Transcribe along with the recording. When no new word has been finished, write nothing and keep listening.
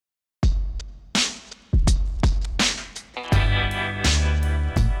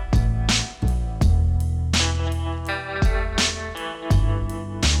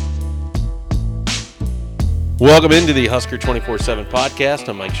Welcome into the Husker 24/7 podcast.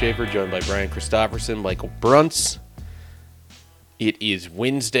 I'm Mike Schaefer, joined by Brian Christopherson, Michael Bruntz. It is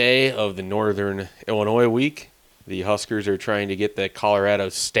Wednesday of the Northern Illinois week. The Huskers are trying to get the Colorado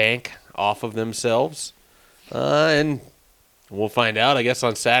stank off of themselves. And we'll find out, I guess,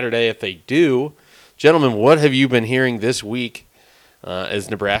 on Saturday if they do. Gentlemen, what have you been hearing this week as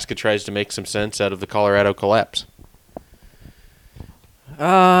Nebraska tries to make some sense out of the Colorado collapse?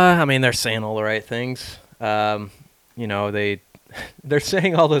 They're saying all the right things. They're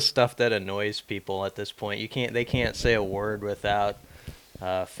saying all the stuff that annoys people at this point. They can't say a word without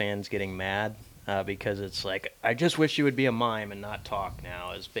fans getting mad because it's like, I just wish you would be a mime and not talk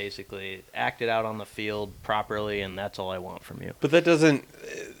now. Is basically act it out on the field properly, and that's all I want from you. But that doesn't.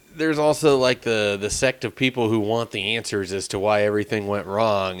 There's also like the sect of people who want the answers as to why everything went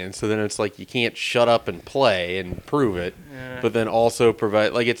wrong, and so then it's like you can't shut up and play and prove it, but then also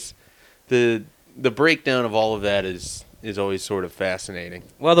provide it's the breakdown of all of that is always sort of fascinating.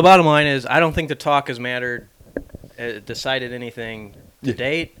 Well, the bottom line is I don't think the talk has decided anything to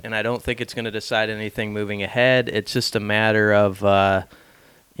date, and I don't think it's going to decide anything moving ahead. It's just a matter of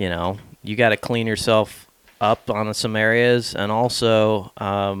you got to clean yourself up on some areas, and also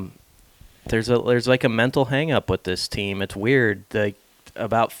there's like a mental hang up with this team. It's weird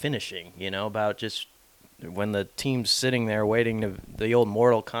about finishing, about just when the team's sitting there waiting to the old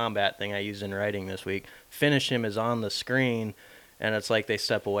Mortal Kombat thing I used in writing this week. Finish him is on the screen, and it's like they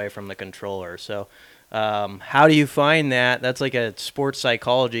step away from the controller. So how do you find that? That's like a sports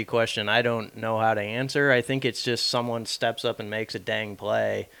psychology question I don't know how to answer. I think it's just someone steps up and makes a dang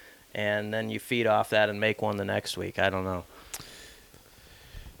play, and then you feed off that and make one the next week. I don't know.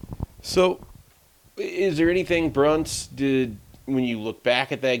 So is there anything, Bruntz, when you look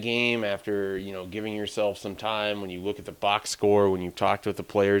back at that game after, giving yourself some time, when you look at the box score, when you've talked with the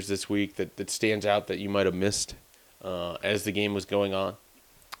players this week, that stands out that you might have missed as the game was going on?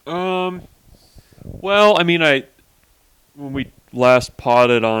 When we last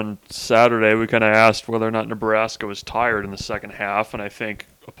potted on Saturday, we kind of asked whether or not Nebraska was tired in the second half, and I think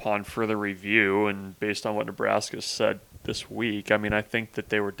upon further review and based on what Nebraska said this week, I think that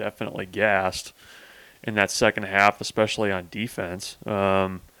they were definitely gassed in that second half, especially on defense.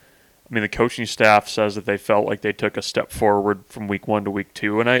 The coaching staff says that they felt like they took a step forward from week 1 to week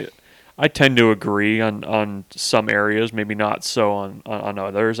 2, and I tend to agree on some areas, maybe not so on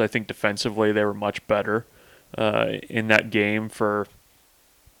others. I think defensively they were much better in that game for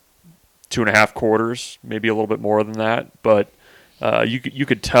 2.5 quarters, maybe a little bit more than that. But you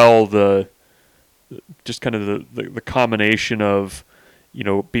could tell the combination of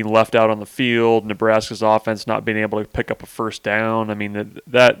being left out on the field, Nebraska's offense not being able to pick up a first down.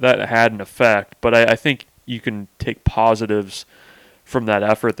 That had an effect. But I think you can take positives from that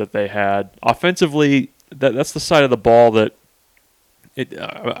effort that they had offensively. That's the side of the ball that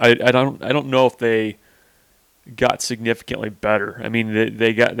I don't know if they got significantly better.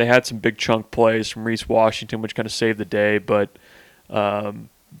 They had some big chunk plays from Reese Washington, which kind of saved the day. But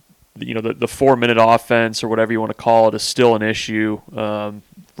the 4-minute offense or whatever you want to call it is still an issue.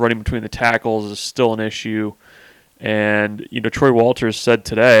 Running between the tackles is still an issue. And, Troy Walters said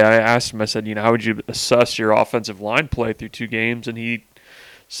today, I asked him, I said, how would you assess your offensive line play through 2 games? And he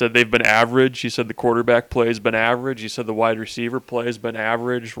said they've been average. He said the quarterback play has been average. He said the wide receiver play has been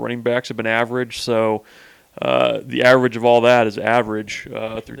average. Running backs have been average. So the average of all that is average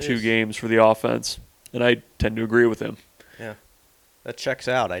through 2 games for the offense. And I tend to agree with him. Yeah. That checks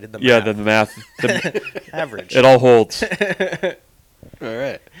out. I did the math. Yeah, then the math. Average. It all holds. All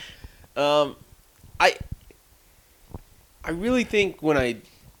right. I really think when I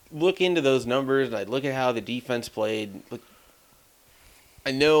look into those numbers and I look at how the defense played,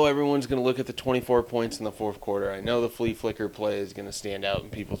 I know everyone's going to look at the 24 points in the fourth quarter. I know the flea flicker play is going to stand out in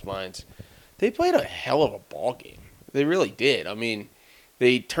people's minds. They played a hell of a ball game. They really did.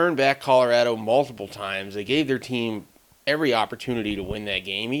 They turned back Colorado multiple times. They gave their team every opportunity to win that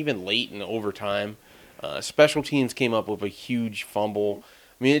game, even late in overtime. Special teams came up with a huge fumble.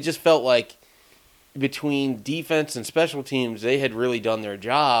 It just felt like between defense and special teams, they had really done their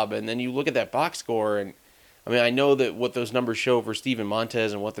job. And then you look at that box score, and I know that what those numbers show for Steven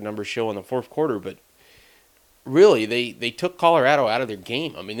Montez and what the numbers show in the fourth quarter, but really, they took Colorado out of their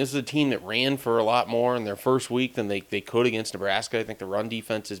game. This is a team that ran for a lot more in their first week than they could against Nebraska. I think the run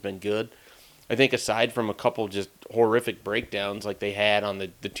defense has been good. I think aside from a couple just horrific breakdowns like they had on the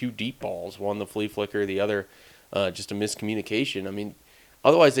 2 deep balls, one the flea flicker, the other just a miscommunication.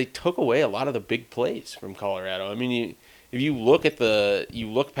 Otherwise they took away a lot of the big plays from Colorado. If you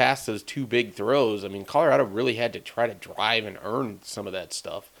look past those 2 big throws, Colorado really had to try to drive and earn some of that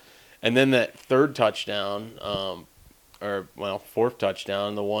stuff. And then that third touchdown, fourth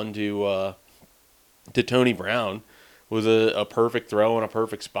touchdown, the one to Tony Brown, was a perfect throw in a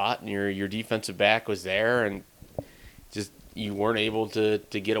perfect spot, and your defensive back was there, and just you weren't able to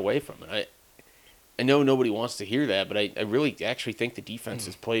get away from it. I know nobody wants to hear that, but I really actually think the defense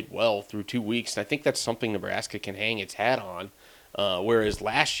has played well through 2 weeks, and I think that's something Nebraska can hang its hat on. Whereas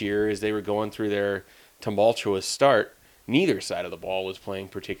last year, as they were going through their tumultuous start, neither side of the ball was playing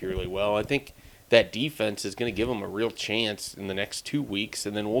particularly well. I think that defense is going to give them a real chance in the next 2 weeks,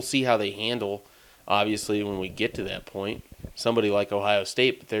 and then we'll see how they handle, obviously, when we get to that point, somebody like Ohio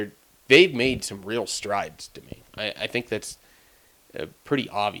State. But they've made some real strides to me. I think that's pretty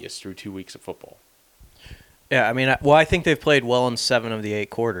obvious through 2 weeks of football. Yeah, I mean, I think they've played well in 7 of the 8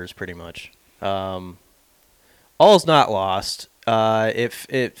 quarters, pretty much. All's not lost.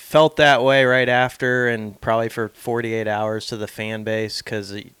 It felt that way right after, and probably for 48 hours to the fan base,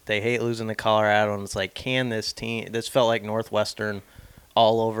 because they hate losing to Colorado, and it's like, can this team? This felt like Northwestern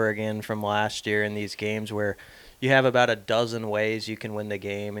all over again from last year in these games where you have about a dozen ways you can win the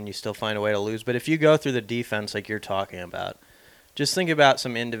game, and you still find a way to lose. But if you go through the defense like you're talking about, just think about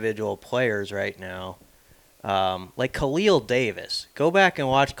some individual players right now. Like Khalil Davis. Go back and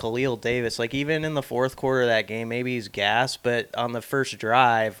watch Khalil Davis. Like, even in the fourth quarter of that game, maybe he's gassed, but on the first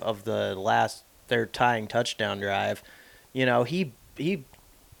drive of their tying touchdown drive, he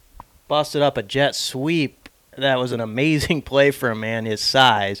busted up a jet sweep. That was an amazing play for a man his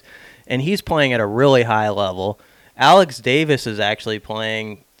size, and he's playing at a really high level. Alex Davis is actually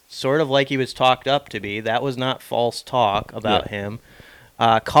playing sort of like he was talked up to be. That was not false talk about him.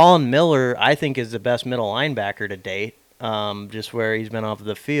 Colin Miller, I think, is the best middle linebacker to date, just where he's been off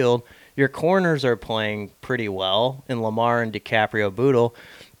the field. Your corners are playing pretty well in Lamar and DiCaprio Bootle.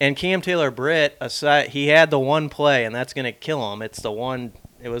 And Cam Taylor-Britt, aside, he had the one play, and that's going to kill him. It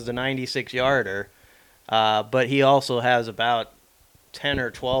was the 96-yarder. But he also has about 10 or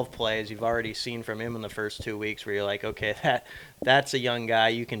 12 plays you've already seen from him in the first 2 weeks where you're like, okay, that's a young guy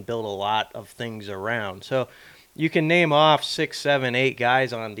you can build a lot of things around. So you can name off 6, 7, 8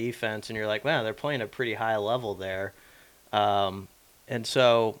 guys on defense, and you're like, wow, they're playing a pretty high level there. And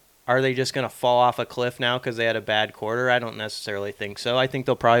so are they just going to fall off a cliff now because they had a bad quarter? I don't necessarily think so. I think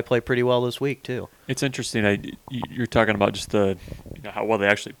they'll probably play pretty well this week, too. It's interesting. You're talking about just how well they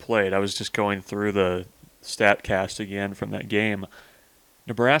actually played. I was just going through the StatCast again from that game.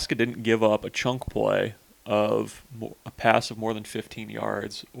 Nebraska didn't give up a chunk play of a pass of more than 15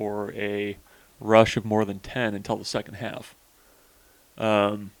 yards or a rush of more than 10 until the second half,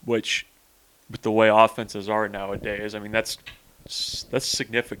 which, with the way offenses are nowadays, I mean, that's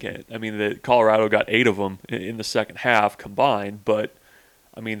significant. I mean, Colorado got 8 of them in the second half combined, but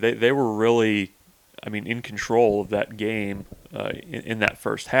I mean, they were really, I mean, in control of that game in that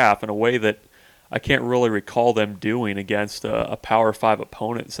first half in a way that I can't really recall them doing against a Power 5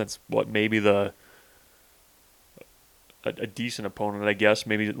 opponent since maybe a decent opponent, I guess,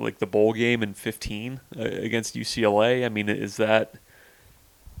 maybe like the bowl game in 15 against UCLA. I mean, is that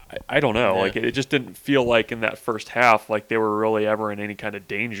 – I don't know. Yeah. Like, it just didn't feel like in that first half like they were really ever in any kind of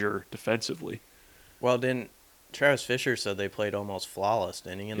danger defensively. Well, Travis Fisher said they played almost flawless,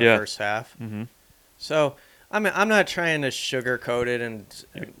 didn't he, in the first half? Mm-hmm. So, I mean, I'm not trying to sugarcoat it, and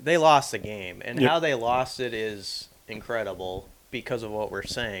they lost the game. And how they lost it is incredible because of what we're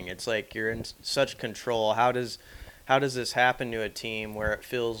saying. It's like you're in such control. How does this happen to a team where it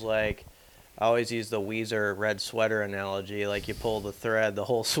feels like, I always use the Weezer red sweater analogy, like you pull the thread, the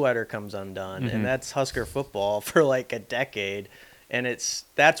whole sweater comes undone. Mm-hmm. And that's Husker football for like a decade. And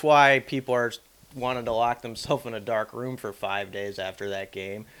that's why people are wanted to lock themselves in a dark room for 5 days after that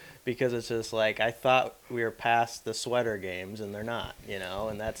game, because it's just like, I thought we were past the sweater games, and they're not,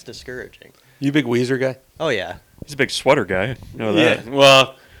 and that's discouraging. You a big Weezer guy? Oh, yeah. He's a big sweater guy. You know that. Yeah,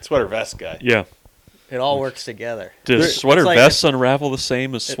 well, sweater vest guy. Yeah. It all works together. Does sweater vests unravel the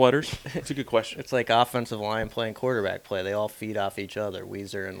same as sweaters? That's a good question. It's like offensive line playing quarterback play. They all feed off each other,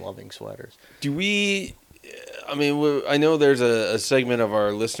 Weezer and loving sweaters. I know there's a segment of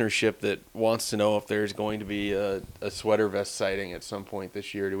our listenership that wants to know if there's going to be a sweater vest sighting at some point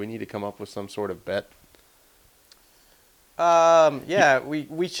this year. Do we need to come up with some sort of bet? Yeah,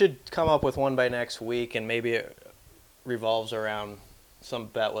 we should come up with one by next week, and maybe it revolves around some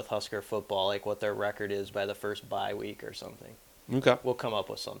bet with Husker football, like what their record is by the first bye week or something. Okay. We'll come up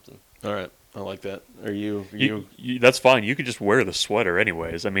with something. All right. I like that. Are you that's fine. You could just wear the sweater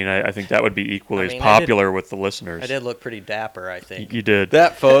anyways. I mean, I think that would be equally as popular with the listeners. I did look pretty dapper, I think. You did.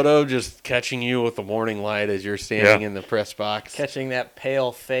 That photo just catching you with the morning light as you're standing in the press box. Catching that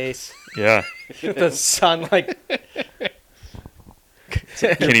pale face. Yeah. The sun, like...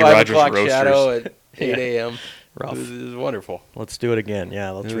 Kenny 5 Rogers o'clock roasters. shadow at Yeah. 8 a.m. Rough. It was wonderful. Let's do it again.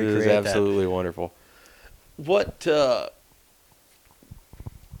 Yeah, let's It recreate was absolutely wonderful. What are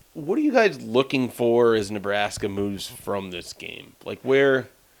you guys looking for as Nebraska moves from this game? Like where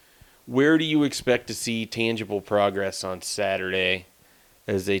do you expect to see tangible progress on Saturday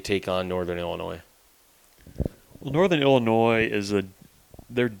as they take on Northern Illinois? Well, Northern Illinois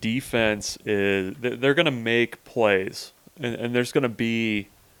their defense is they're going to make plays, and there's going to be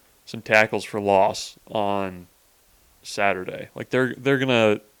some tackles for loss on Saturday. Like they're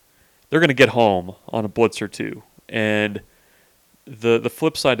gonna get home on a blitz or two, and the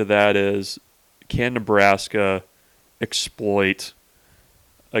flip side of that is, can Nebraska exploit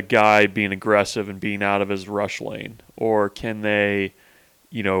a guy being aggressive and being out of his rush lane, or can they,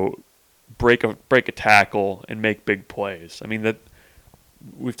 break a tackle and make big plays? I mean, that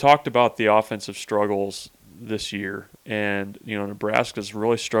we've talked about the offensive struggles this year, and Nebraska's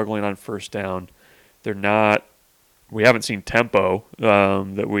really struggling on first down. We haven't seen tempo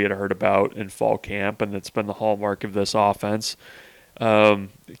that we had heard about in fall camp, and that's been the hallmark of this offense. Can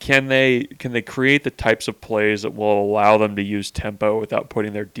they create the types of plays that will allow them to use tempo without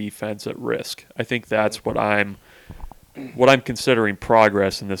putting their defense at risk? I think that's what I'm considering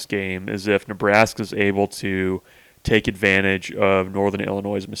progress in this game, is if Nebraska's able to take advantage of Northern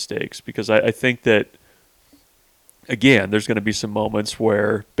Illinois' mistakes, because I think that, again, there's going to be some moments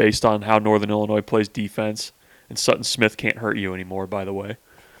where, based on how Northern Illinois plays defense, and Sutton Smith can't hurt you anymore, by the way.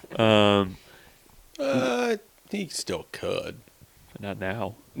 He still could. Not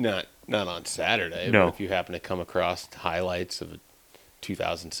now. Not on Saturday. No. But if you happen to come across highlights of a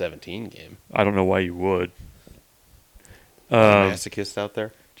 2017 game. I don't know why you would. Masochist out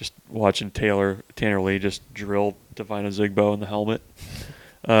there. Just watching Tanner Lee just drill Divina Zigbo in the helmet.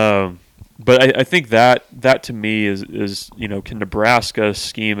 But I think that to me is can Nebraska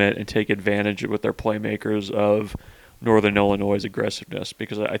scheme it and take advantage with their playmakers of Northern Illinois' aggressiveness,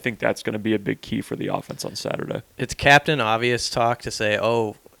 because I think that's going to be a big key for the offense on Saturday. It's Captain Obvious talk to say,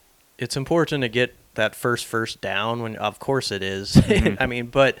 it's important to get that first down, when of course it is. Mm-hmm. I mean,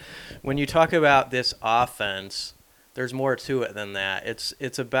 but when you talk about this offense, there's more to it than that.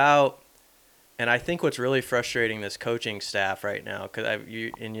 It's about, and I think what's really frustrating this coaching staff right now,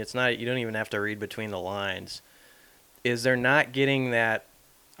 you don't even have to read between the lines, is they're not getting that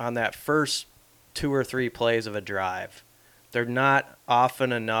on that first 2 or 3 plays of a drive. They're not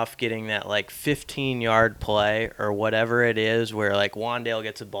often enough getting that 15-yard play or whatever it is, where Wandale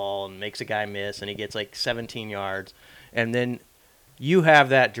gets a ball and makes a guy miss and he gets 17 yards, and then you have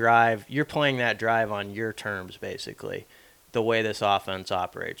that drive. You're playing that drive on your terms, basically, the way this offense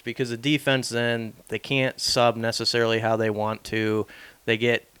operates, because the defense, then they can't sub necessarily how they want to. They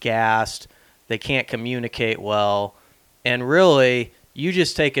get gassed. They can't communicate well, and really you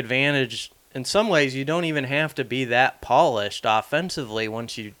just take advantage. In some ways, you don't even have to be that polished offensively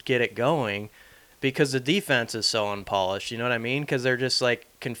once you get it going, because the defense is so unpolished. You know what I mean? Because they're just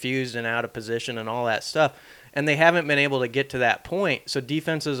confused and out of position and all that stuff. And they haven't been able to get to that point. So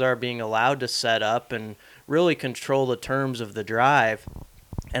defenses are being allowed to set up and really control the terms of the drive.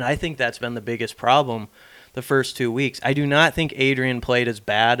 And I think that's been the biggest problem the first 2 weeks. I do not think Adrian played as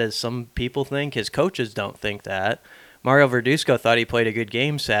bad as some people think. His coaches don't think that. Mario Verduzco thought he played a good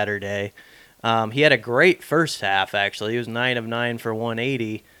game Saturday. He had a great first half, actually. He was 9 of 9 for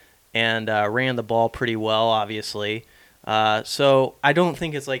 180 and ran the ball pretty well, obviously. So I don't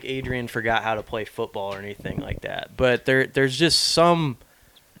think it's like Adrian forgot how to play football or anything like that. But there's just some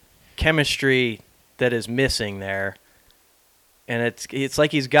chemistry that is missing there. And it's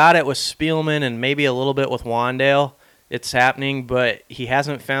like he's got it with Spielman and maybe a little bit with Wandale. It's happening, but he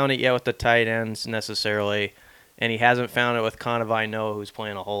hasn't found it yet with the tight ends necessarily. And he hasn't found it with Conavai Noah, who's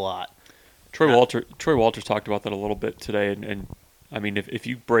playing a whole lot. Troy Walters talked about that a little bit today, and I mean, if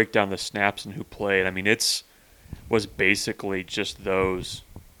you break down the snaps and who played, I mean, was basically just those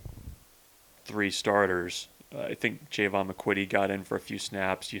 3 starters. I think Javon McQuitty got in for a few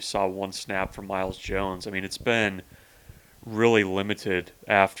snaps. You saw 1 snap from Miles Jones. I mean, it's been really limited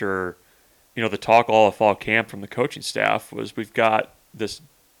after, the talk all of fall camp from the coaching staff was, we've got this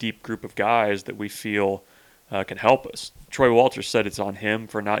deep group of guys that we feel can help us. Troy Walters said it's on him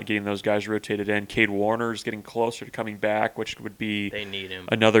for not getting those guys rotated in. Cade Warner's getting closer to coming back, which would be They need him.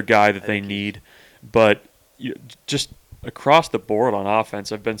 another guy that they need. But just across the board on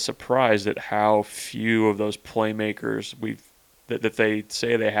offense, I've been surprised at how few of those playmakers that they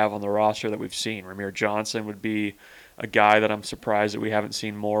say they have on the roster that we've seen. Ramir Johnson would be a guy that I'm surprised that we haven't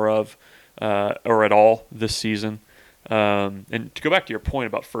seen more of or at all this season. And to go back to your point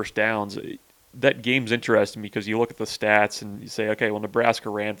about first downs, that game's interesting because you look at the stats and you say, okay, well, Nebraska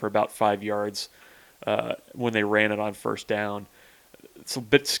ran for about 5 yards when they ran it on first down. It's a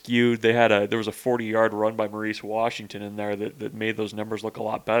bit skewed. There was a 40-yard run by Maurice Washington in there that made those numbers look a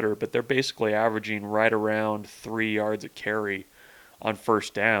lot better, but they're basically averaging right around 3 yards a carry on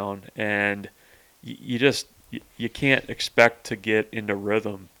first down, and you can't expect to get into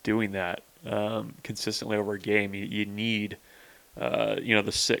rhythm doing that consistently over a game. You need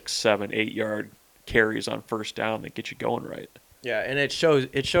the 6, 7, 8 yard carries on first down that get you going right. Yeah, and it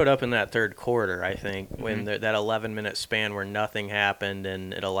showed up in that third quarter, I think, when that 11-minute span where nothing happened,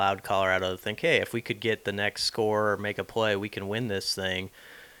 and it allowed Colorado to think, hey, if we could get the next score or make a play, we can win this thing.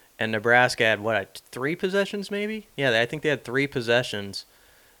 And Nebraska had, 3 possessions maybe? Yeah, I think they had 3 possessions,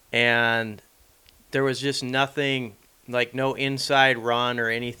 and there was just nothing, like no inside run or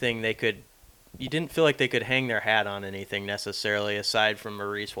anything you didn't feel like they could hang their hat on anything necessarily aside from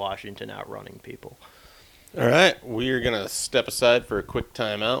Maurice Washington outrunning people. All right, we are going to step aside for a quick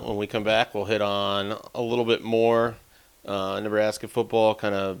timeout. When we come back, we'll hit on a little bit more Nebraska football,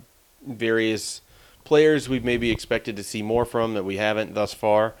 kind of various players we've maybe expected to see more from that we haven't thus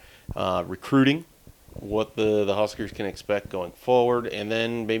far, recruiting, what the Huskers can expect going forward, and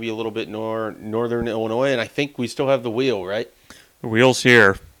then maybe a little bit more Northern Illinois. And I think we still have the wheel, right? The wheel's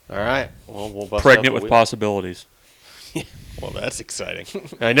here. All right. Well, we'll bust pregnant out the with wheel. possibilities. Well, that's exciting.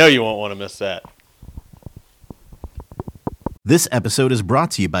 I know you won't want to miss that. This episode is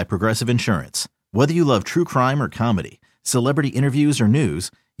brought to you by Progressive Insurance. Whether you love true crime or comedy, celebrity interviews or news,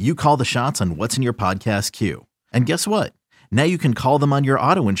 you call the shots on what's in your podcast queue. And guess what? Now you can call them on your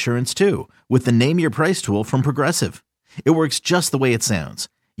auto insurance too with the Name Your Price tool from Progressive. It works just the way it sounds.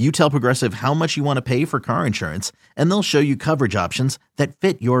 You tell Progressive how much you want to pay for car insurance, and they'll show you coverage options that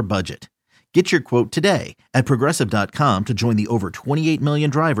fit your budget. Get your quote today at Progressive.com to join the over 28 million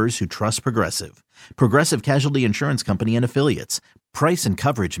drivers who trust Progressive. Progressive Casualty Insurance Company and Affiliates. Price and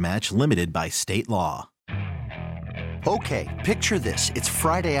coverage match limited by state law. Okay, picture this. It's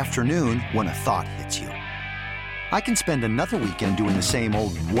Friday afternoon when a thought hits you. I can spend another weekend doing the same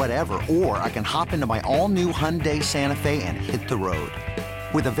old whatever, or I can hop into my all-new Hyundai Santa Fe and hit the road.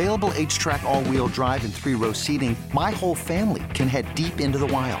 With available H-Track all-wheel drive and 3-row seating, my whole family can head deep into the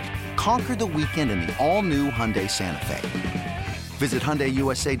wild. Conquer the weekend in the all-new Hyundai Santa Fe. Visit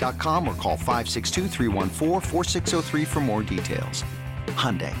HyundaiUSA.com or call 562-314-4603 for more details.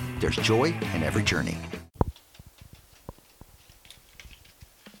 Hyundai, there's joy in every journey.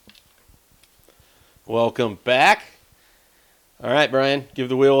 Welcome back. All right, Brian, give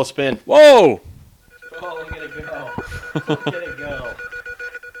the wheel a spin. Whoa! Oh, look at it go. Look at it go.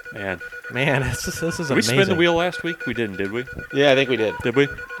 Man, this is did amazing. we spin the wheel last week? We didn't, did we? Yeah, I think we did. Did we?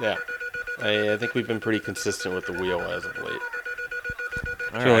 Yeah. I think we've been pretty consistent with the wheel as of late.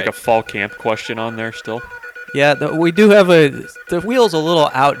 Is there like a fall camp question on there still? Yeah, we do have the wheel's a little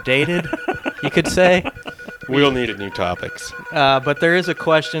outdated, you could say. We'll need new topics. But there is a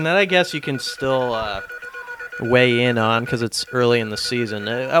question that I guess you can still weigh in on because it's early in the season.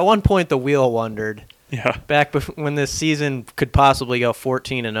 At one point, the wheel wondered, back when this season could possibly go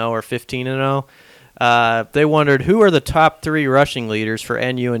 14-0 or 15-0, they wondered who are the top 3 rushing leaders for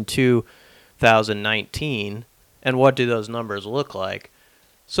NU in 2019, and what do those numbers look like?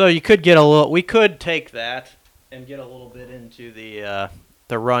 So we could take that and get a little bit into the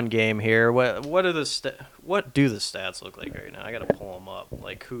run game here. What do the stats look like right now? I got to pull them up.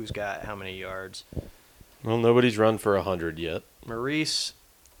 Like who's got how many yards? Well, nobody's run for 100 yet. Maurice.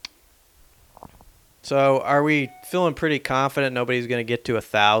 So are we feeling pretty confident nobody's going to get to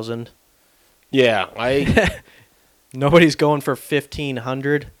 1,000? Yeah, Nobody's going for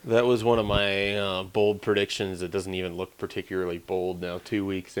 1,500. That was one of my bold predictions. That doesn't even look particularly bold now. 2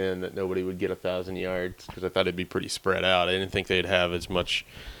 weeks in, that nobody would get 1,000 yards because I thought it'd be pretty spread out. I didn't think they'd have as much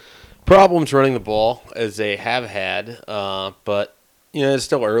problems running the ball as they have had. But it's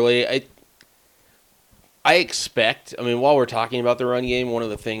still early. I expect. I mean, while we're talking about the run game, one of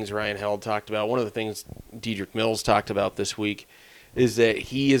the things Ryan Held talked about, one of the things Dedrick Mills talked about this week, is that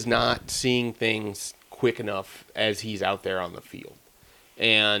he is not seeing things quick enough as he's out there on the field.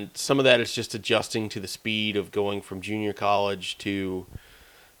 And some of that is just adjusting to the speed of going from junior college to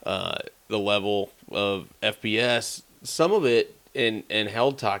the level of FBS. Some of it, and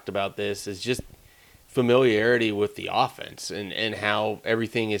Held talked about this, is just familiarity with the offense and how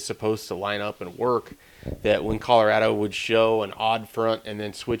everything is supposed to line up and work. That when Colorado would show an odd front and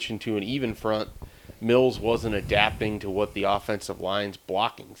then switch into an even front, Mills wasn't adapting to what the offensive line's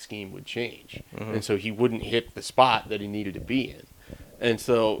blocking scheme would change. Mm-hmm. And so he wouldn't hit the spot that he needed to be in. And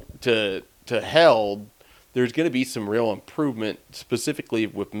so to Held, there's going to be some real improvement, specifically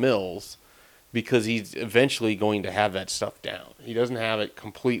with Mills, because he's eventually going to have that stuff down. He doesn't have it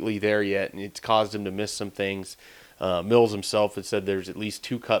completely there yet, and it's caused him to miss some things. Mills himself had said there's at least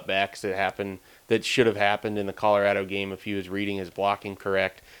 2 cutbacks that should have happened in the Colorado game if he was reading his blocking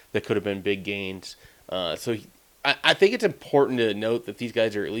correct. That could have been big gains. I think it's important to note that these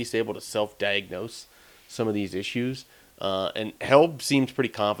guys are at least able to self-diagnose some of these issues. And Held seems pretty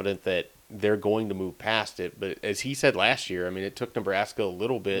confident that they're going to move past it. But as he said last year, I mean, it took Nebraska a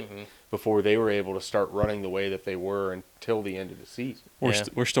little bit before they were able to start running the way that they were until the end of the season.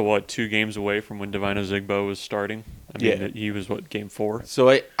 We're still, 2 games away from when Divino Zigbo was starting? I mean, he was, game 4? So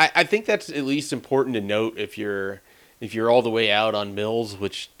I think that's at least important to note if you're all the way out on Mills,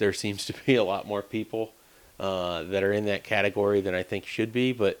 which there seems to be a lot more people that are in that category than I think should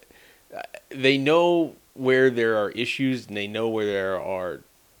be. But they know where there are issues, and they know where there are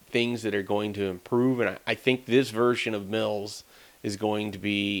things that are going to improve. And I think this version of Mills is going to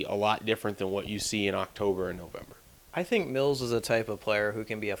be a lot different than what you see in October and November. I think Mills is a type of player who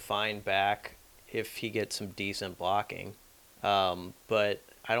can be a fine back if he gets some decent blocking. But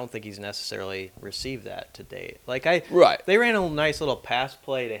I don't think he's necessarily received that to date. They ran a nice little pass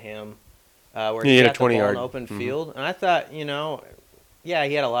play to him where he got the ball in open field. And I thought, he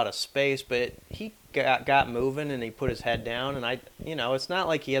had a lot of space, but he got moving and he put his head down. And it's not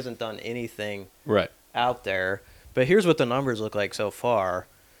like he hasn't done anything out there. But here's what the numbers look like so far.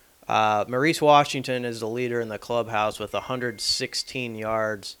 Maurice Washington is the leader in the clubhouse with 116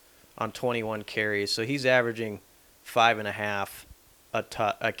 yards on 21 carries. So he's averaging 5.5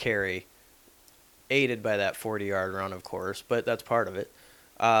 a carry, aided by that 40-yard run, of course, but that's part of it.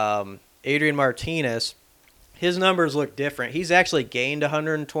 Adrian Martinez, his numbers look different. He's actually gained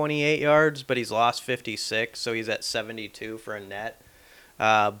 128 yards, but he's lost 56, so he's at 72 for a net.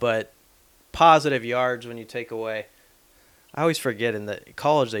 But positive yards when you take away. I always forget in the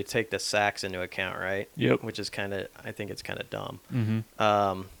college they take the sacks into account, right? Yep. Which is I think it's kind of dumb.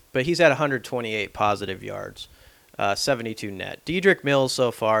 Mm-hmm. But he's at 128 positive yards, 72 net. Dedrick Mills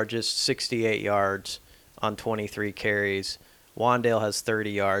so far just 68 yards on 23 carries. Wandale has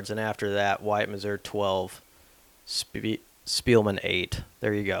 30 yards, and after that, Wyatt Mazour 12, Spielman 8.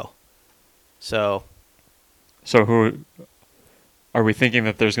 There you go. So who are we thinking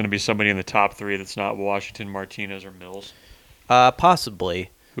that there's going to be somebody in the top 3 that's not Washington, Martinez, or Mills? Possibly.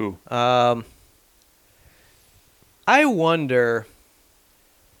 Who? I wonder.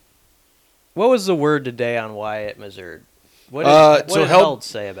 What was the word today on Wyatt Mazour? What did Held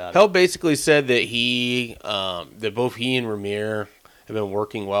say about it? Held basically said that that both he and Ramir have been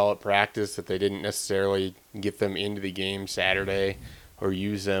working well at practice, that they didn't necessarily get them into the game Saturday or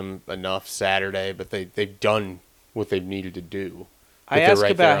use them enough Saturday, but they've done what they've needed to do. I ask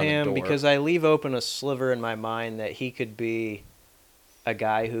about him because I leave open a sliver in my mind that he could be a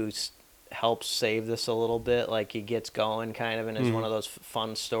guy who helps save this a little bit. Like he gets going kind of and is one of those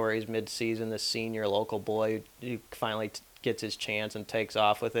fun stories mid-season, the senior local boy who finally gets his chance and takes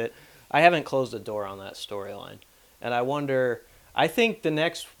off with it. I haven't closed the door on that storyline. And I wonder, I think the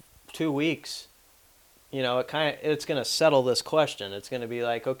next 2 weeks, it's going to settle this question. It's going to be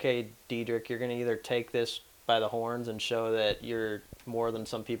like, okay, Dedrick, you're going to either take this by the horns and show that you're more than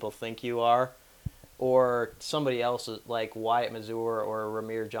some people think you are, or somebody else like Wyatt Mazour or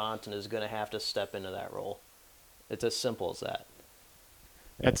Ramir Johnson is going to have to step into that role. It's as simple as that.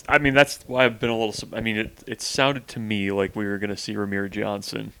 That's why I've been a little. It sounded to me like we were going to see Ramir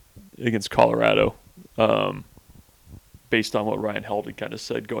Johnson against Colorado, based on what Ryan Held had kind of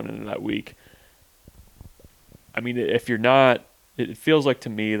said going into that week. If you're not, it feels like to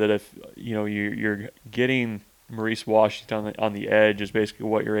me that if you're getting Maurice Washington on the edge is basically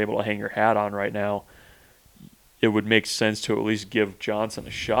what you're able to hang your hat on right now. It would make sense to at least give Johnson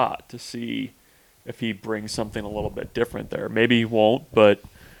a shot to see if he brings something a little bit different there. Maybe he won't, but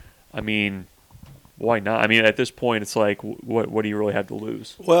why not? At this point, it's like, what do you really have to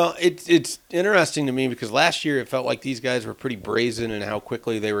lose? Well, it's interesting to me because last year it felt like these guys were pretty brazen in how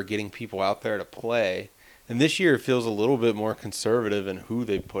quickly they were getting people out there to play. And this year it feels a little bit more conservative in who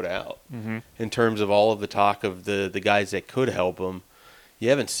they put out in terms of all of the talk of the guys that could help them. You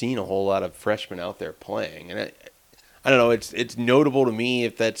haven't seen a whole lot of freshmen out there playing. And I don't know, it's notable to me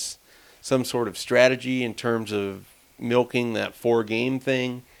if that's some sort of strategy in terms of milking that 4-game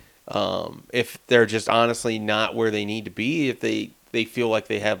thing. If they're just honestly not where they need to be, if they feel like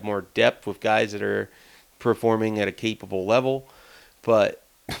they have more depth with guys that are performing at a capable level. But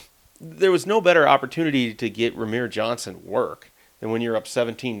there was no better opportunity to get Ramir Johnson work than when you're up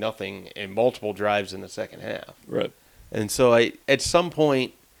 17-0 in multiple drives in the second half. Right. And so at some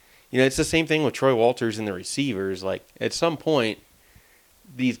point, it's the same thing with Troy Walters and the receivers. Like at some point,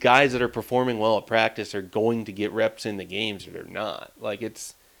 these guys that are performing well at practice are going to get reps in the games or they're not. Like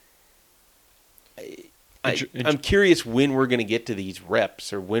I'm curious when we're going to get to these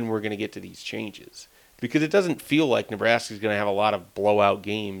reps or when we're going to get to these changes, because it doesn't feel like Nebraska's going to have a lot of blowout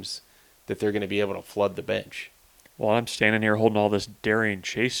games that they're going to be able to flood the bench. Well, I'm standing here holding all this Darian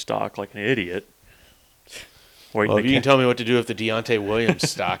Chase stock like an idiot. Well, if you can tell me what to do with the Deontay Williams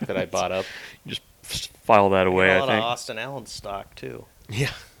stock that I bought up. Just file that away, a I lot think. of Austin Allen stock too.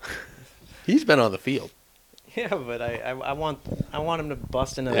 Yeah. He's been on the field. Yeah, but I want him to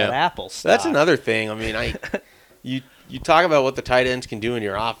bust into that Apple stock. That's another thing. I mean, you talk about what the tight ends can do in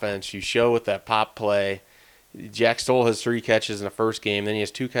your offense. You show with that pop play. Jack Stoll has 3 catches in the first game. Then he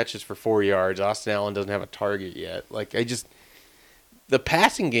has 2 catches for 4 yards. Austin Allen doesn't have a target yet. The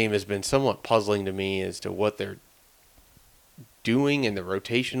passing game has been somewhat puzzling to me as to what they're doing and the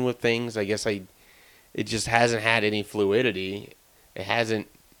rotation with things. I guess it just hasn't had any fluidity. It hasn't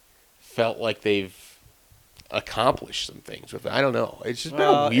felt like they've accomplished some things with it. I don't know. It's just been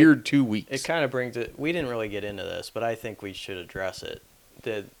a weird 2 weeks. It kind of brings it. We didn't really get into this, but I think we should address it.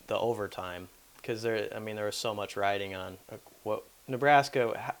 The overtime, because there was so much riding on what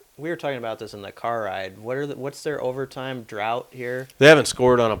Nebraska. We were talking about this in the car ride. What's their overtime drought here? They haven't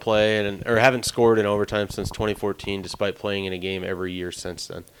scored on a play or haven't scored in overtime since 2014, despite playing in a game every year since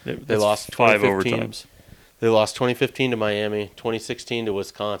then. They lost 5 2015. overtimes. They lost 2015 to Miami, 2016 to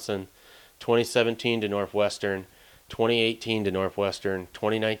Wisconsin, 2017 to Northwestern, 2018 to Northwestern,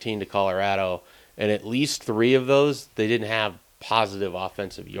 2019 to Colorado, and at least 3 of those they didn't have positive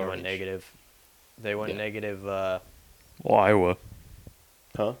offensive They yardage. went negative. They went negative. Well, Iowa.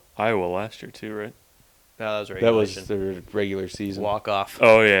 Huh? Iowa last year too, right? No, that was That regulation. was their regular season. Walk off.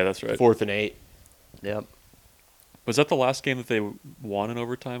 Oh yeah, that's right. 4th and 8. Yep. Was that the last game that they won in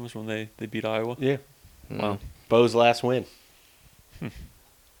overtime? Was when they beat Iowa? Yeah. Wow. Bo's last win.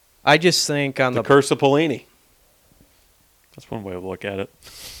 I just think on The curse of Pelini. That's one way to look at it.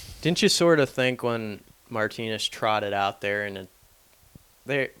 Didn't you sort of think when Martinez trotted out there and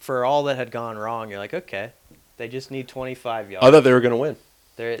for all that had gone wrong, you're like, okay, they just need 25 yards. I thought they were going to win.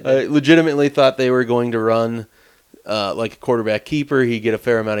 They I legitimately thought they were going to run like a quarterback keeper. He'd get a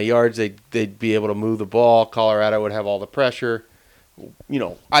fair amount of yards. They'd be able to move the ball. Colorado would have all the pressure.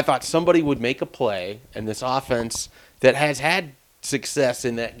 I thought somebody would make a play, and this offense that has had success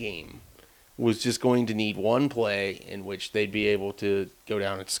in that game was just going to need one play in which they'd be able to go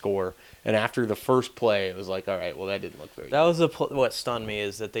down and score. And after the first play, it was like, all right, well, that didn't look very good. That was what stunned me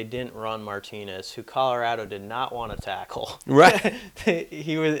is that they didn't run Martinez, who Colorado did not want to tackle. Right.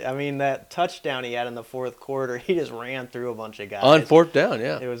 He was. I mean, that touchdown he had in the fourth quarter, he just ran through a bunch of guys. On 4th down,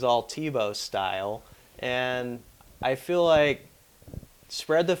 yeah. It was all Tebow style, and I feel like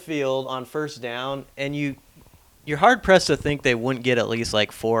spread the field on first down, and you're hard pressed to think they wouldn't get at least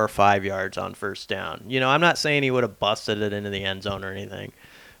like 4 or 5 yards on first down. I'm not saying he would have busted it into the end zone or anything,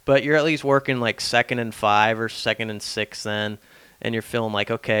 but you're at least working like 2nd and 5 or 2nd and 6 then, and you're feeling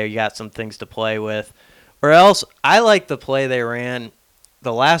like, okay, you got some things to play with. Or else, I like the play they ran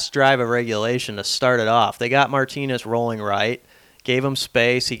the last drive of regulation to start it off. They got Martinez rolling right, gave him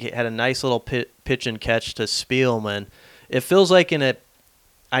space. He had a nice little pitch and catch to Spielman. It feels like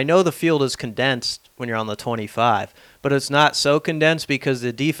I know the field is condensed when you're on the 25, but it's not so condensed because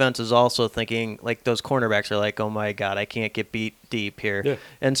the defense is also thinking, like those cornerbacks are like, oh my God, I can't get beat deep here. Yeah.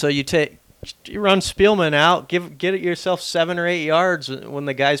 And so you run Spielman out, get yourself 7 or 8 yards when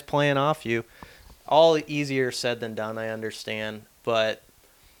the guy's playing off you. All easier said than done, I understand, but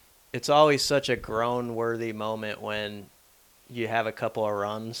it's always such a groan-worthy moment when you have a couple of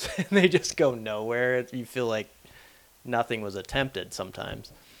runs and they just go nowhere. You feel like nothing was attempted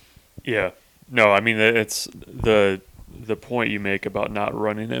sometimes. Yeah. No, I mean it's the point you make about not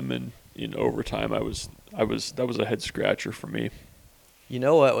running him in overtime. That was a head scratcher for me. You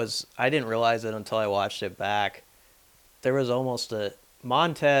know what was? I didn't realize it until I watched it back. There was almost a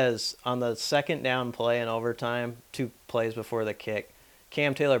Montez on the 2nd down play in overtime, 2 plays before the kick.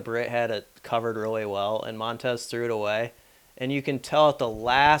 Cam Taylor-Britt had it covered really well, and Montez threw it away. And you can tell at the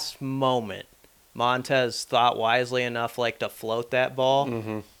last moment, Montez thought wisely enough like to float that ball.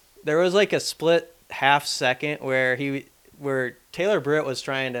 Mm-hmm. There was like a split half second where Taylor-Britt was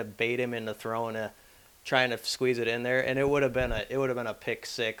trying to bait him into trying to squeeze it in there, and it would have been a pick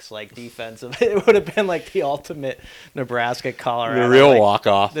six, like defensive. It would have been like the ultimate Nebraska Colorado. The real like, walk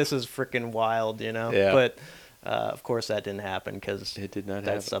off. This is freaking wild, Yeah. But of course that didn't happen because It did not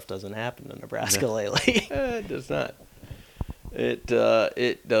that happen. stuff doesn't happen in Nebraska lately. It does not.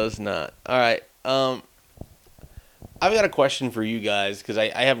 It does not. All right. I've got a question for you guys because I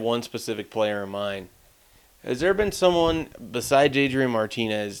have one specific player in mind. Has there been someone besides Adrian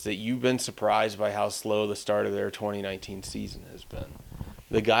Martinez that you've been surprised by how slow the start of their 2019 season has been?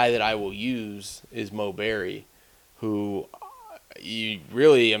 The guy that I will use is Mo Berry, who you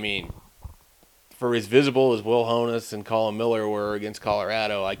really, I mean, for as visible as Will Honus and Colin Miller were against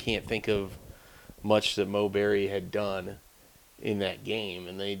Colorado, I can't think of much that Mo Berry had done in that game.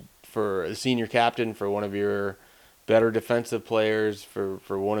 And they, for a senior captain, for one of your better defensive players, for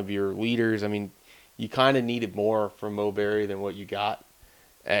one of your leaders, I mean, you kind of needed more from Mo Berry than what you got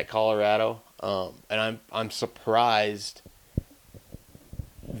at Colorado. And I'm surprised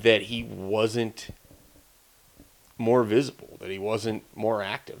that he wasn't more visible, that he wasn't more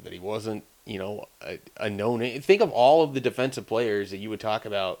active, that he wasn't, a known name. Think of all of the defensive players that you would talk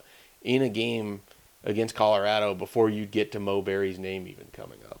about in a game against Colorado before you'd get to Mo Berry's name even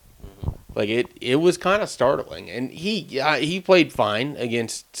coming up. Like it was kind of startling, and he played fine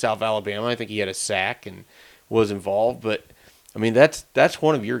against South Alabama. I think he had a sack and was involved, but I mean that's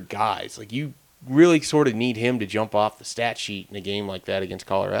one of your guys. Like you really sort of need him to jump off the stat sheet in a game like that against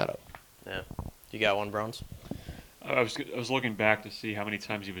Colorado. Yeah, you got one, Browns? I was looking back to see how many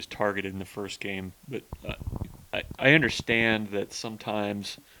times he was targeted in the first game, but I understand that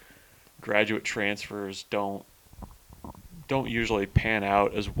sometimes graduate transfers don't usually pan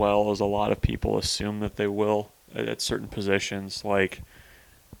out as well as a lot of people assume that they will at certain positions. Like,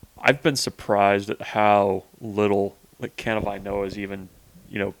 I've been surprised at how little like Kanawai Noah has even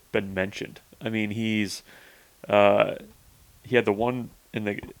been mentioned. I mean, he had the one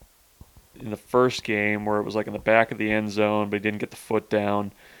in the first game where it was like in the back of the end zone, but he didn't get the foot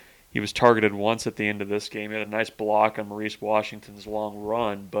down. He was targeted once at the end of this game. He had a nice block on Maurice Washington's long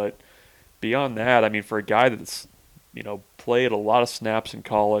run, but beyond that, I mean, for a guy that's played a lot of snaps in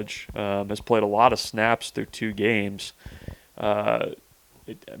college, has played a lot of snaps through 2 games.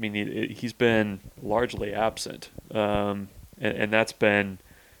 He's been largely absent, and that's been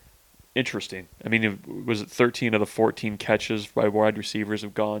interesting. I mean, was it 13 of the 14 catches by wide receivers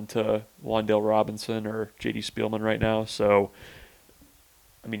have gone to Wan'Dale Robinson or J.D. Spielman right now? So,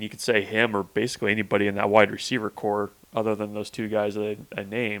 I mean, you could say him or basically anybody in that wide receiver core other than those 2 guys that I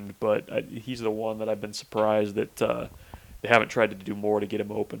named, but he's the one that I've been surprised that they haven't tried to do more to get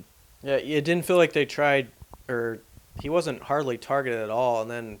him open. Yeah, it didn't feel like they tried, or he wasn't hardly targeted at all,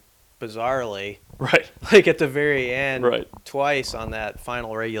 and then bizarrely, right, like at the very end, right, twice on that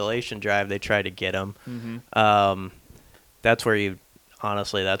final regulation drive, they tried to get him. Mm-hmm. That's where you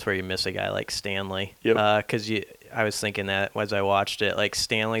miss a guy like Stanley. Yep. Because I was thinking that as I watched it, like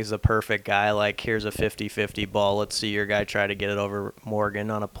Stanley's the perfect guy. Like, here's a 50-50 ball. Let's see your guy try to get it over Morgan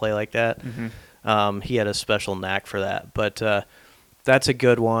on a play like that. Mm-hmm. He had a special knack for that. But that's a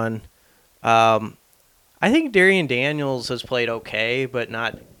good one. I think Darian Daniels has played okay, but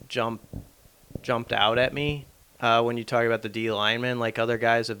not jumped out at me when you talk about the D linemen. Like, other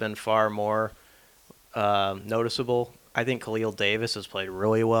guys have been far more noticeable. I think Khalil Davis has played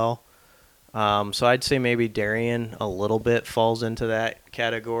really well. So I'd say maybe Darian a little bit falls into that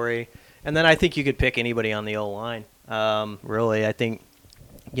category. And then I think you could pick anybody on the O-line. Really, I think,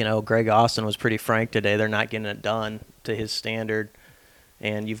 Greg Austin was pretty frank today. They're not getting it done to his standard.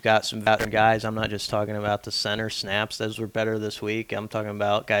 And you've got some veteran guys. I'm not just talking about the center snaps. Those were better this week. I'm talking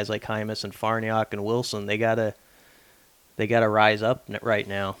about guys like Hymas and Farniok and Wilson. They gotta rise up right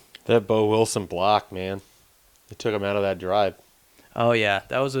now. That Bo Wilson block, man. It took him out of that drive. Oh, yeah.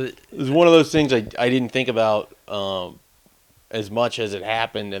 It was one of those things I didn't think about as much as it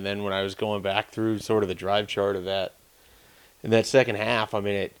happened. And then when I was going back through sort of the drive chart of that, in that second half, I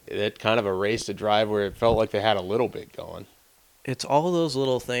mean, it kind of erased a drive where it felt like they had a little bit going. It's all those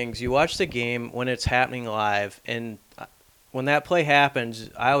little things. You watch the game when it's happening live, and when that play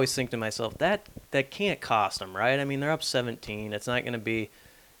happens, I always think to myself, that can't cost them, right? I mean, they're up 17. It's not going to be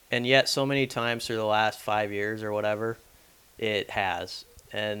 – and yet so many times through the last 5 years or whatever, it has.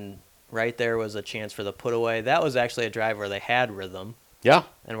 And right there was a chance for the put away. That was actually a drive where they had rhythm. Yeah.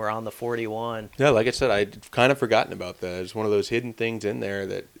 And we're on the 41. Yeah, like I said, I'd kind of forgotten about that. It's one of those hidden things in there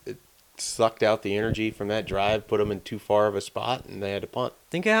that it sucked out the energy from that drive, put them in too far of a spot, and they had to punt.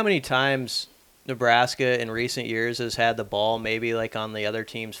 Think of how many times Nebraska in recent years has had the ball maybe like on the other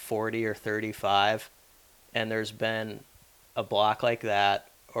team's 40 or 35, and there's been a block like that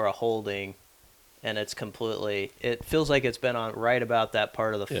or a holding, and it feels like it's been on right about that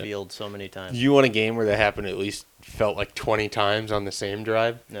part of the field so many times. You want a game where that happened at least felt like 20 times on the same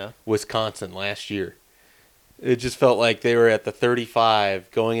drive? Yeah. Wisconsin last year. It just felt like they were at the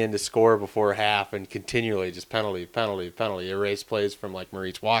 35 going in to score before half and continually just penalty. Erased plays from like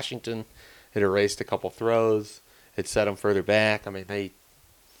Maurice Washington. It erased a couple throws. It set them further back. I mean,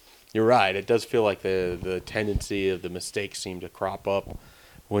 you're right. It does feel like the tendency of the mistakes seem to crop up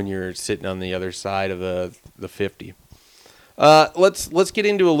when you're sitting on the other side of the 50. Let's get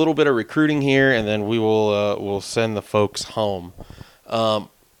into a little bit of recruiting here, and then we'll send the folks home.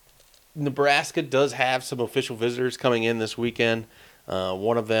 Nebraska does have some official visitors coming in this weekend.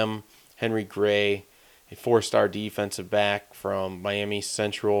 One of them, Henry Gray, a 4-star defensive back from Miami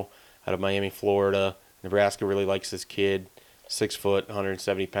Central out of Miami, Florida. Nebraska really likes this kid, 6 foot,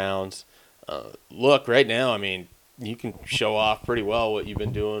 170 pounds. Look, right now, I mean, you can show off pretty well what you've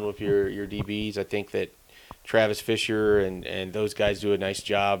been doing with your DBs. I think that Travis Fisher and those guys do a nice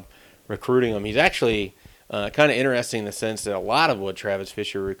job recruiting him. He's actually kind of interesting in the sense that a lot of what Travis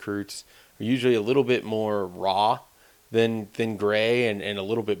Fisher recruits are usually a little bit more raw than Gray and a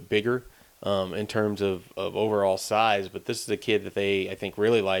little bit bigger in terms of overall size. But this is a kid that they, I think,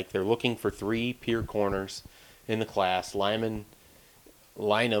 really like. They're looking for 3 pure corners in the class. Lynam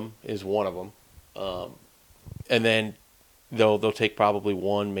is one of them. And then they'll take probably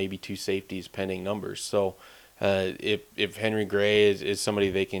 1, maybe 2 safeties pending numbers. So if Henry Gray is somebody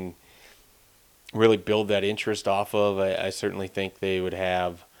they can really build that interest off of, I certainly think they would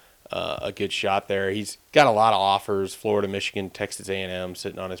have a good shot there. He's got a lot of offers: Florida, Michigan, Texas A&M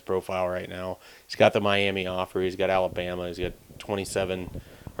sitting on his profile right now. He's got the Miami offer. He's got Alabama. He's got 27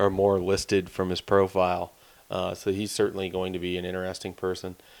 or more listed from his profile. So he's certainly going to be an interesting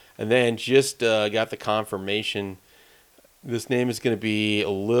person. And then just got the confirmation. This name is going to be a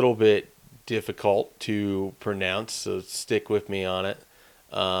little bit difficult to pronounce, so stick with me on it.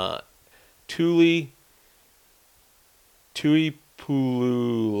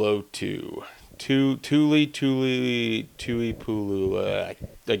 Tuipululotu. Tuipulula.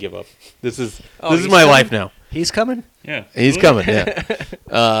 I give up. This is my coming? life now. He's coming? Yeah. He's coming,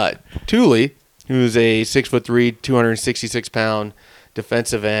 yeah. Tuli, who's a 6'3", 266-pound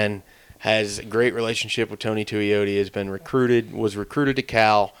defensive end, has a great relationship with Tony Tuioti, was recruited to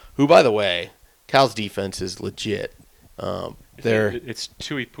Cal, who, by the way, Cal's defense is legit. It's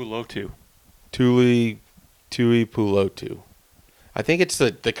Tuipulotu. Tuipulotu. I think it's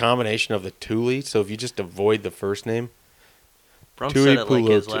the combination of the Tuli, so if you just avoid the first name. Brum said it like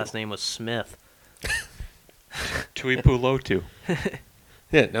his Tuipulotu. last name was Smith. Tuipulotu.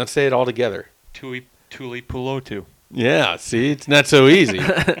 Yeah, now say it all together. Tuipulotu. Yeah, see, it's not so easy.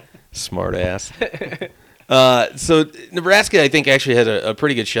 Smart ass. So Nebraska, I think, actually has a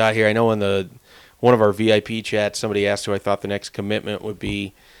pretty good shot here. I know in one of our VIP chats, somebody asked who I thought the next commitment would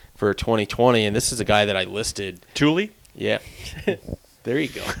be for 2020, and this is a guy that I listed. Tuli? Yeah, there you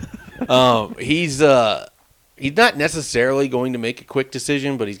go. He's not necessarily going to make a quick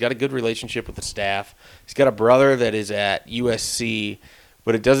decision, but he's got a good relationship with the staff. He's got a brother that is at USC,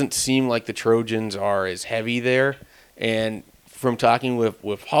 but it doesn't seem like the Trojans are as heavy there. And from talking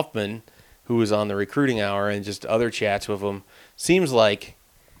with Huffman, who was on the recruiting hour, and just other chats with him, seems like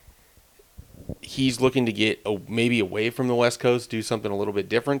he's looking to get maybe away from the West Coast, do something a little bit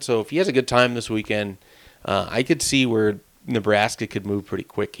different. So if he has a good time this weekend, I could see where Nebraska could move pretty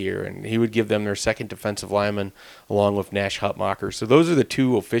quick here, and he would give them their second defensive lineman along with Nash Hutmacher. So those are the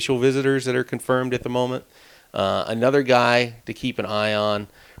 2 official visitors that are confirmed at the moment. Another guy to keep an eye on,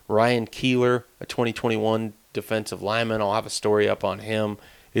 Ryan Keeler, a 2021 defensive lineman. I'll have a story up on him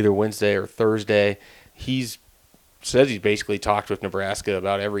either Wednesday or Thursday. He's basically talked with Nebraska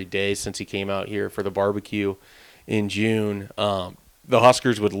about every day since he came out here for the barbecue in June. The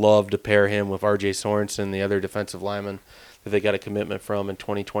Huskers would love to pair him with R.J. Sorensen, the other defensive lineman that they got a commitment from in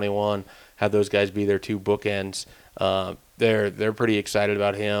 2021. Have those guys be their 2 bookends. They're pretty excited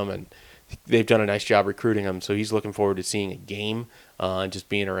about him, and they've done a nice job recruiting him. So he's looking forward to seeing a game and just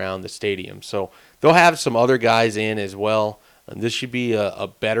being around the stadium. So they'll have some other guys in as well. And this should be a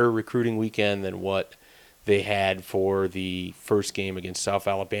better recruiting weekend than what they had for the first game against South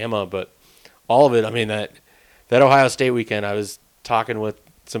Alabama. But all of it, I mean, that Ohio State weekend, I was talking with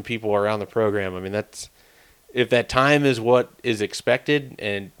some people around the program. I mean, if that time is what is expected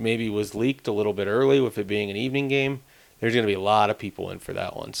and maybe was leaked a little bit early with it being an evening game, there's going to be a lot of people in for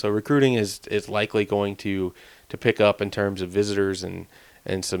that one. So recruiting is likely going to pick up in terms of visitors and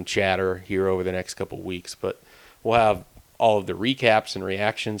some chatter here over the next couple of weeks. But we'll have all of the recaps and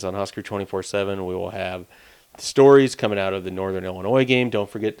reactions on Husker 24/7. We will have stories coming out of the Northern Illinois game. Don't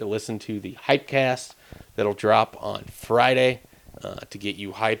forget to listen to the Hypecast that'll drop on Friday to get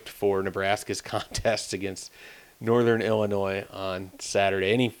you hyped for Nebraska's contest against Northern Illinois on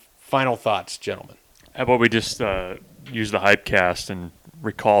Saturday. Any final thoughts, gentlemen? How about we just use the Hypecast and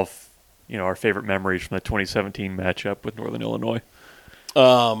recall, our favorite memories from the 2017 matchup with Northern Illinois?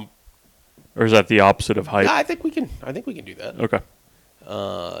 Or is that the opposite of hype? Yeah, I think we can do that. Okay.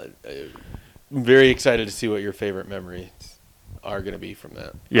 I'm very excited to see what your favorite memories are going to be from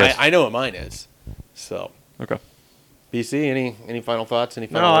that. Yes. I know what mine is. So, Okay. BC, any final thoughts? Any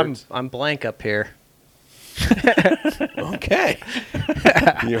No, final words? I'm blank up here. Okay.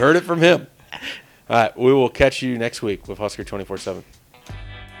 You heard it from him. All right. We will catch you next week with Husker 24/7.